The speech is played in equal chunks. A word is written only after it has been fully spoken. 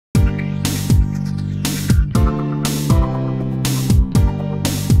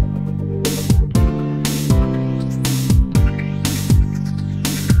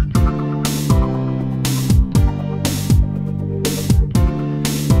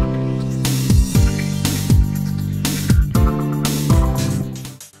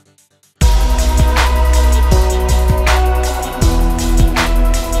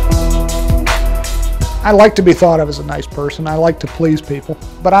I like to be thought of as a nice person. I like to please people,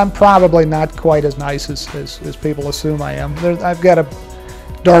 but I'm probably not quite as nice as people assume I am. I've got a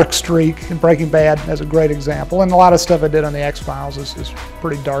dark streak, and Breaking Bad as a great example, and a lot of stuff I did on the X-Files is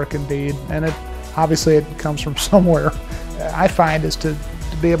pretty dark indeed, and obviously it comes from somewhere. I find is to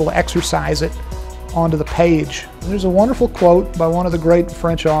be able to exercise it onto the page. There's a wonderful quote by one of the great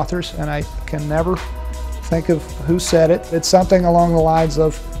French authors, and I can never think of who said it. It's something along the lines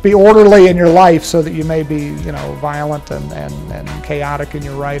of, be orderly in your life so that you may be, violent and chaotic in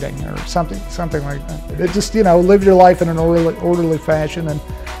your writing, or something like that. It just, live your life in an orderly fashion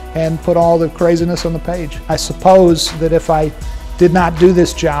and put all the craziness on the page. I suppose that if I did not do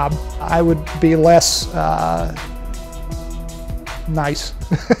this job, I would be less nice.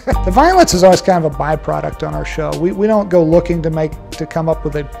 The violence is always kind of a byproduct on our show. We don't go looking to come up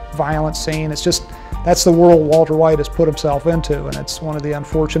with a violent scene. It's just, that's the world Walter White has put himself into, and it's one of the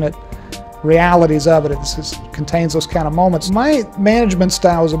unfortunate realities of it. It contains those kind of moments. My management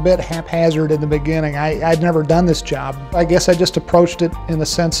style was a bit haphazard in the beginning. I'd never done this job. I guess I just approached it in the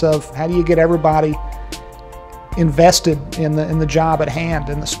sense of, how do you get everybody invested in the job at hand,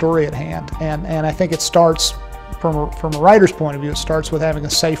 in the story at hand? And I think it starts from a writer's point of view. It starts with having a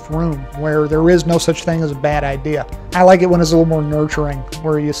safe room where there is no such thing as a bad idea. I like it when it's a little more nurturing,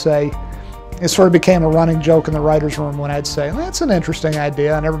 where you say, it sort of became a running joke in the writer's room when I'd say, that's an interesting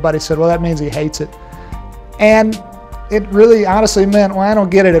idea, and everybody said, well, that means he hates it. And it really honestly meant, well, I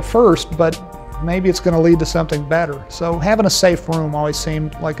don't get it at first, but maybe it's going to lead to something better. So having a safe room always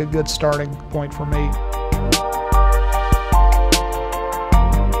seemed like a good starting point for me.